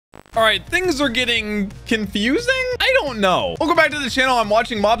All right, things are getting confusing. I don't know. Welcome back to the channel. I'm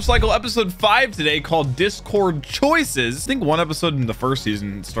watching Mob Psycho episode 5 today called Discord Choices. I think one episode in the first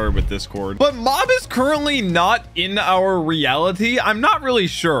season started with Discord, but Mob is currently not in our reality. I'm not really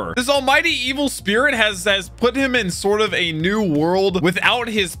sure. This almighty evil spirit has put him in sort of a new world without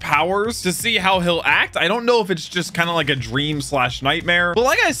his powers to see how he'll act. I don't know if it's just kind of like a dream slash nightmare, but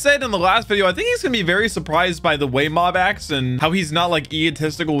like I said in the last video, I think he's gonna be very surprised by the way Mob acts and how he's not like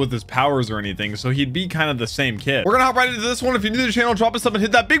egotistical with his powers or anything, so he'd be kind of the same kid. We're gonna hop right into this one. If you're new to the channel, drop us up and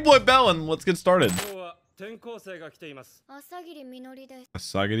hit that big boy bell and let's get started. Asagiri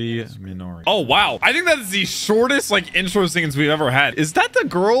Minori. Oh wow, I think that's the shortest like intro scenes we've ever had. Is that the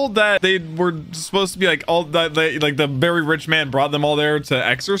girl that they were supposed to be like all that like the very rich man brought them all there to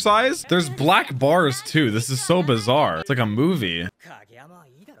exercise? There's black bars too. This is so bizarre. It's like a movie.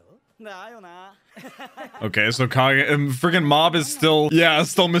 Okay, so freaking Mob is still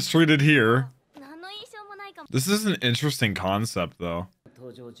mistreated here. This is an interesting concept though.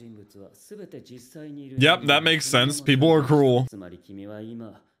 Yep, that makes sense. People are cruel.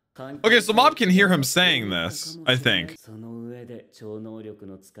 Okay, so Mob can hear him saying this, I think.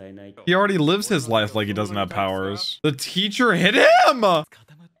 He already lives his life like he doesn't have powers. The teacher hit him!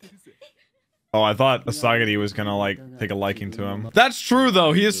 Oh, I thought Asagiri was gonna like take a liking to him. That's true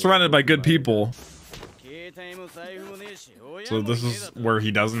though, he is surrounded by good people. So this is where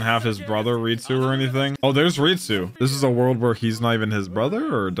he doesn't have his brother Ritsu or anything. Oh, there's Ritsu. This is a world where he's not even his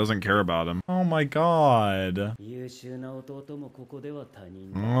brother or doesn't care about him. Oh my god.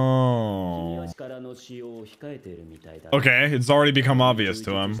 Oh. Okay, it's already become obvious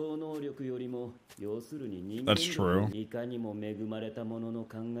to him. That's true.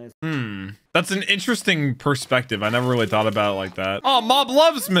 That's an interesting perspective. I never really thought about it like that. Oh, Mob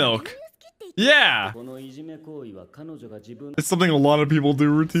loves milk. Yeah. It's something a lot of people do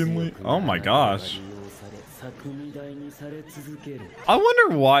routinely. Oh my gosh. I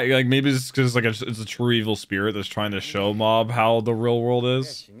wonder why, like maybe it's because like it's a true evil spirit that's trying to show Mob how the real world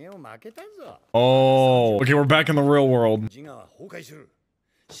is. Oh, okay, we're back in the real world.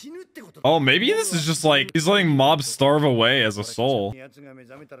 Oh, maybe this is just like he's letting Mob starve away as a soul.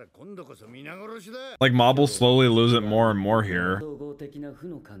 Like Mob will slowly lose it more and more here.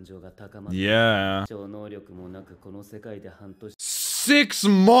 Yeah. 6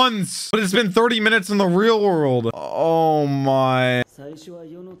 months! But it's been 30 minutes in the real world. Oh my.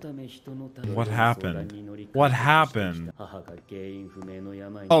 What happened? What happened?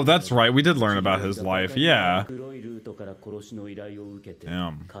 Oh, that's right. We did learn about his life. Yeah.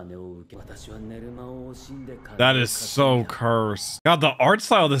 Damn. That is so cursed. God, the art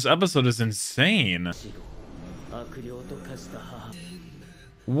style of this episode is insane.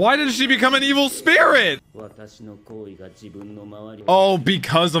 Why did she become an evil spirit? Oh,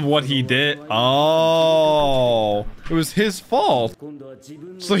 because of what he did. Oh, it was his fault.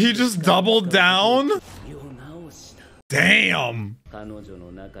 So he just doubled down? Damn. Ugh.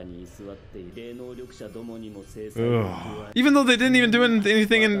 Even though they didn't even do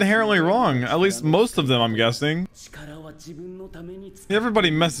anything inherently wrong, at least most of them, I'm guessing.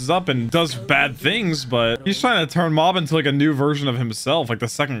 Everybody messes up and does bad things, but he's trying to turn Mob into like a new version of himself, like the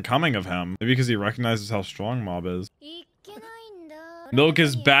second coming of him. Maybe because he recognizes how strong Mob is. Milk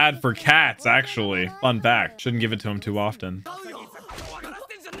is bad for cats, actually. Fun fact. Shouldn't give it to him too often.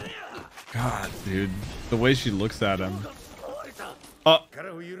 God, dude. The way she looks at him.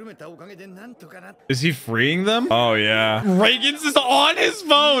 Is he freeing them? Oh, yeah. Reigen's is on his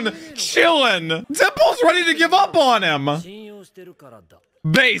phone, chilling. Dimple's ready to give up on him.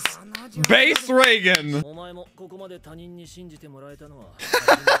 Base Reigen.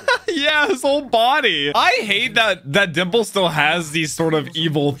 Yeah, his whole body. I hate that Dimple still has these sort of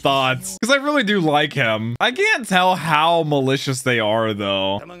evil thoughts because I really do like him. I can't tell how malicious they are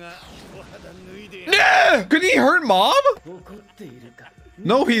though. Could he hurt Mob?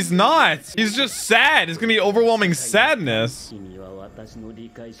 No, he's not. He's just sad. It's gonna be overwhelming sadness.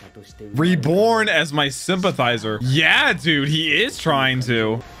 Reborn as my sympathizer. Yeah, dude, he is trying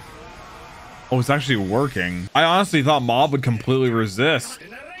to. Oh, it's actually working. I honestly thought Mob would completely resist.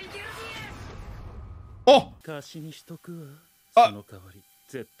 Oh!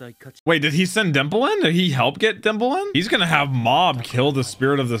 Wait, did he send Dimple in? Did he help get Dimple in? He's gonna have Mob kill the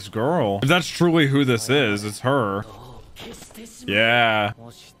spirit of this girl. If that's truly who this is, it's her. Yeah.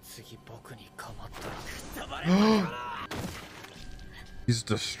 He's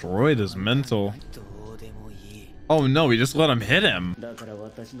destroyed his mental. Oh no, he just let him hit him.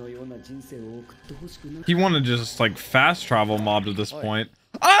 He wanted to just like fast travel Mob to this point.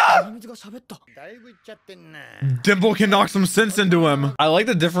 Ah! Dimple can knock some sense into him. I like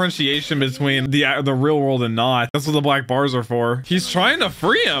the differentiation between the real world and not. That's what the black bars are for. He's trying to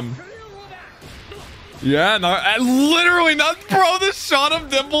free him. Yeah, no, literally not, bro. The shot of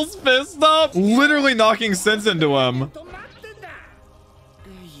Dimple's fist up, literally knocking sense into him.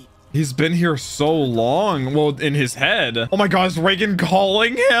 He's been here so long. Well, in his head. Oh my God, is Reigen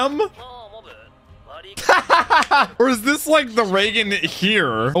calling him? Or is this like the Reigen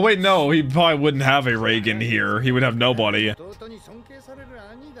here? Oh wait, no, he probably wouldn't have a Reigen here. He would have nobody.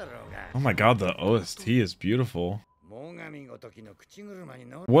 Oh my God, the OST is beautiful.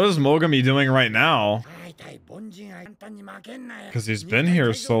 What is Mogami doing right now? Because he's been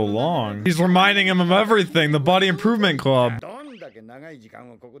here so long. He's reminding him of everything. The Body Improvement Club.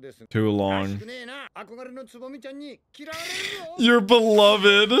 Too long. Your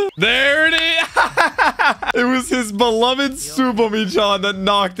beloved. There it is. It was his beloved Tsubomi-chan that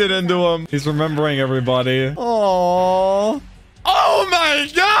knocked it into him. He's remembering everybody. Aww. Oh my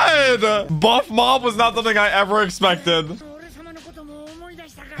God! Buff mob was not something I ever expected.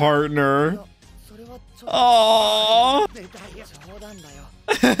 Partner. Aww.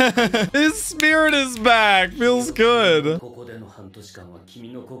 His spirit is back. Feels good.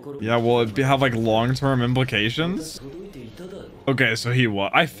 Yeah, will it have like long-term implications? Okay, so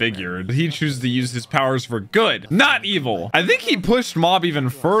I figured he chooses to use his powers for good, not evil. I think he pushed Mob even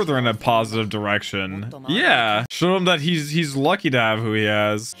further in a positive direction. Yeah, show him that he's lucky to have who he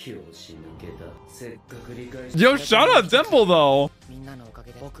has. Yo, shout out Dimple though.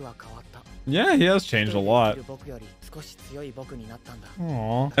 Yeah, he has changed a lot.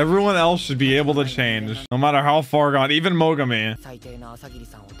 Aww. Everyone else should be able to change, no matter how far gone, even Mogami.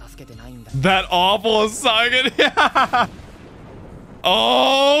 That awful Asagi.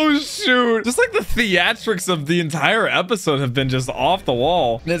 Oh, shoot. Just like the theatrics of the entire episode have been just off the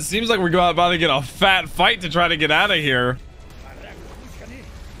wall. And it seems like we're about to get a fat fight to try to get out of here.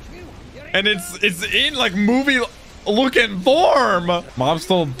 And it's in like movie looking form. Mob's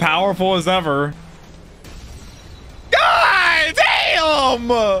still powerful as ever. God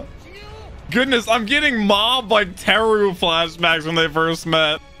damn! Goodness, I'm getting Mob like Teru flashbacks when they first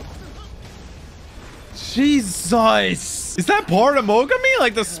met. Jesus. Is that part of Mogami?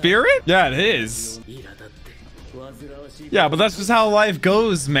 Like the spirit? Yeah, it is. Yeah, but that's just how life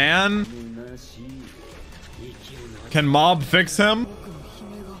goes, man. Can Mob fix him?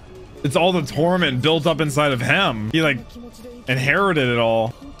 It's all the torment built up inside of him. He like inherited it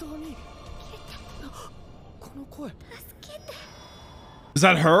all. Is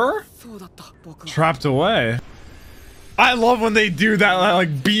that her? Trapped away. I love when they do that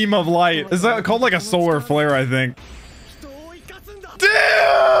like beam of light. Is that called like a solar flare, I think?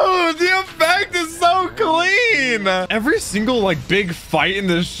 Dude, the effect is so clean. Every single like big fight in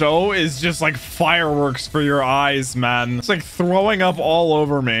this show is just like fireworks for your eyes, man. It's like throwing up all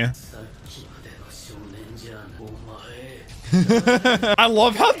over me. I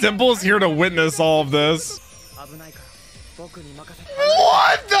love how Dimple is here to witness all of this.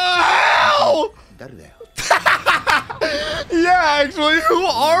 What the hell? Yeah, actually, who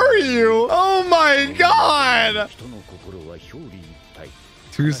are you? Oh my God.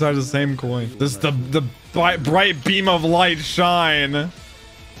 Two sides of the same coin. This is the bright beam of light shine.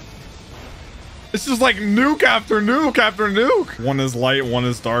 It's just like nuke after nuke after nuke. One is light, one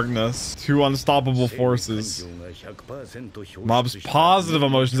is darkness. Two unstoppable forces. Mob's positive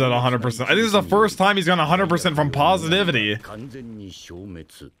emotions at 100%. I think this is the first time he's gone 100% from positivity.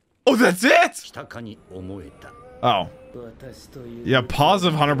 Oh, that's it? Oh. Yeah,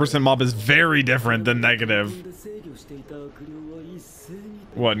 positive 100% Mob is very different than negative.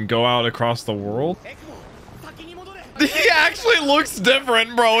 What, and go out across the world? He actually looks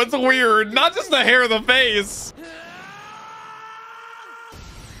different, bro. It's weird. Not just the hair, the face.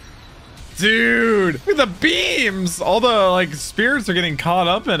 Dude, look at the beams. All the like spirits are getting caught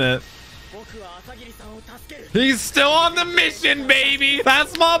up in it. He's still on the mission, baby.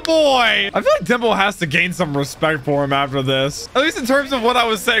 That's my boy. I feel like Dimple has to gain some respect for him after this. At least in terms of what I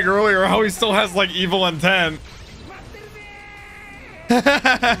was saying earlier, how he still has like evil intent.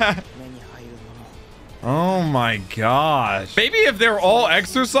 Oh my gosh. Maybe if they're all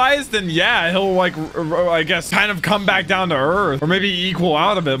exercised, then yeah, he'll like, I guess, kind of come back down to earth. Or maybe equal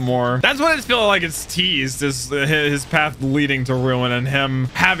out a bit more. That's what it feels like it's teased, is his path leading to ruin and him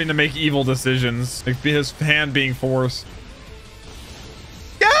having to make evil decisions. Like his hand being forced.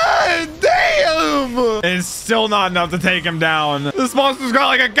 God damn! And it's still not enough to take him down. This monster's got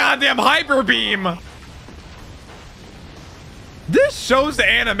like a goddamn hyper beam. This show's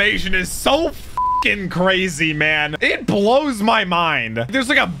animation is so fucking crazy, man. It blows my mind. There's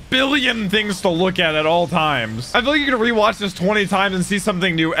like a billion things to look at all times. I feel like you can rewatch this 20 times and see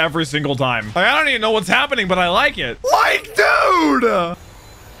something new every single time. Like, I don't even know what's happening, but I like it. Like, dude!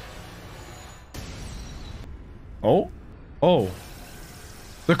 Oh.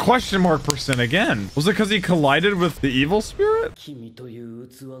 The question mark percent again. Was it because he collided with the evil spirit?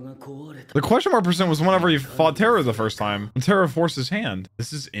 The question mark percent was whenever he fought Terra the first time. When Terra forced his hand.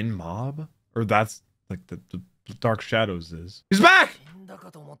 This is in Mob? Or that's like the Dark Shadows is. He's back!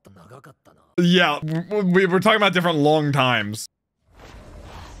 Yeah, we were talking about different long times.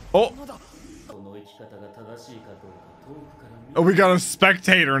 Oh, we got a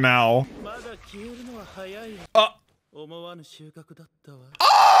spectator now.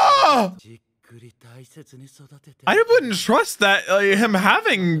 I wouldn't trust that him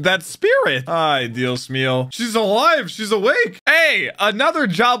having that spirit. Ay, Dios mío. She's alive. She's awake. Hey, another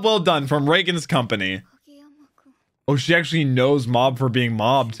job well done from Reigen's company. Oh, she actually knows Mob for being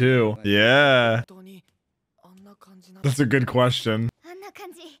Mob too. Yeah. That's a good question.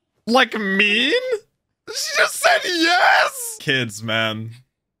 Like mean? She just said yes. Kids, man.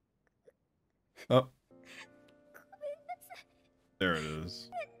 Oh. There it is.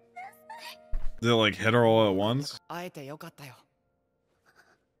 Did it like hit her all at once?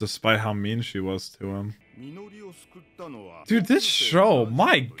 Despite how mean she was to him. Dude, this show,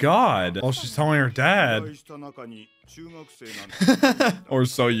 my god. Oh, she's telling her dad. Or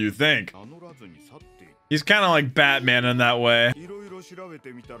so you think. He's kind of like Batman in that way.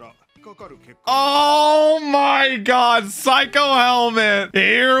 Oh my god, Psycho Helmet.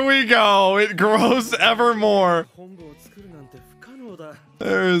 Here we go. It grows ever more.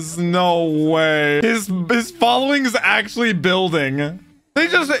 There's no way. His following is actually building. They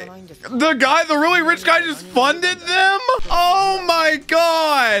just, the really rich guy just funded them? Oh my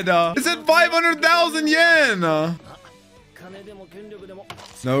god. It's at 500,000 yen.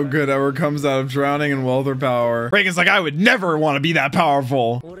 No good ever comes out of drowning in wealth or power. Reigen's like, I would never want to be that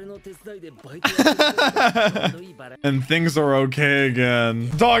powerful. And things are okay again.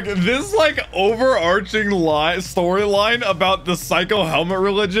 Dog, this like overarching storyline about the Psycho Helmet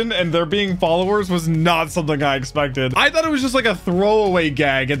religion and there being followers was not something I expected. I thought it was just like a throwaway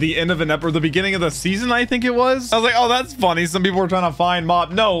gag at the end of an episode, the beginning of the season, I think it was. I was like, oh, that's funny. Some people are trying to find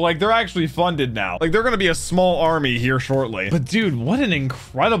Mob. No, like they're actually funded now. Like they're going to be a small army here shortly. But dude, what an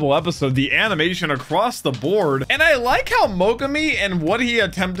incredible episode. The animation across the board. And I like how Mogami and what he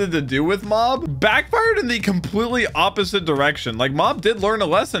attempted to do with Mob backfired in the completely opposite direction. Like Mob did learn a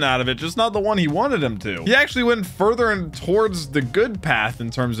lesson out of it, just not the one he wanted him to. He actually went further and towards the good path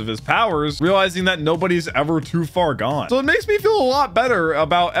in terms of his powers, realizing that nobody's ever too far gone. So it makes me feel a lot better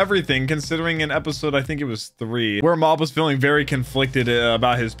about everything, considering an episode, I think it was 3, where Mob was feeling very conflicted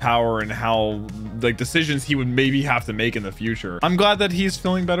about his power and how like decisions he would maybe have to make in the future. I'm glad that he's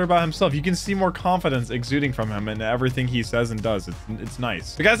feeling better about himself. You can see more confidence exuding from him in everything he says and does. It's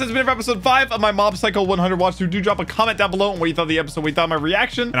nice. But guys, that's been it for episode 5 of my Mob Psycho 100 watch through. Do drop a comment down below on what you thought of the episode, what you thought of my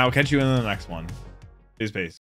reaction, and I will catch you in the next one. Peace.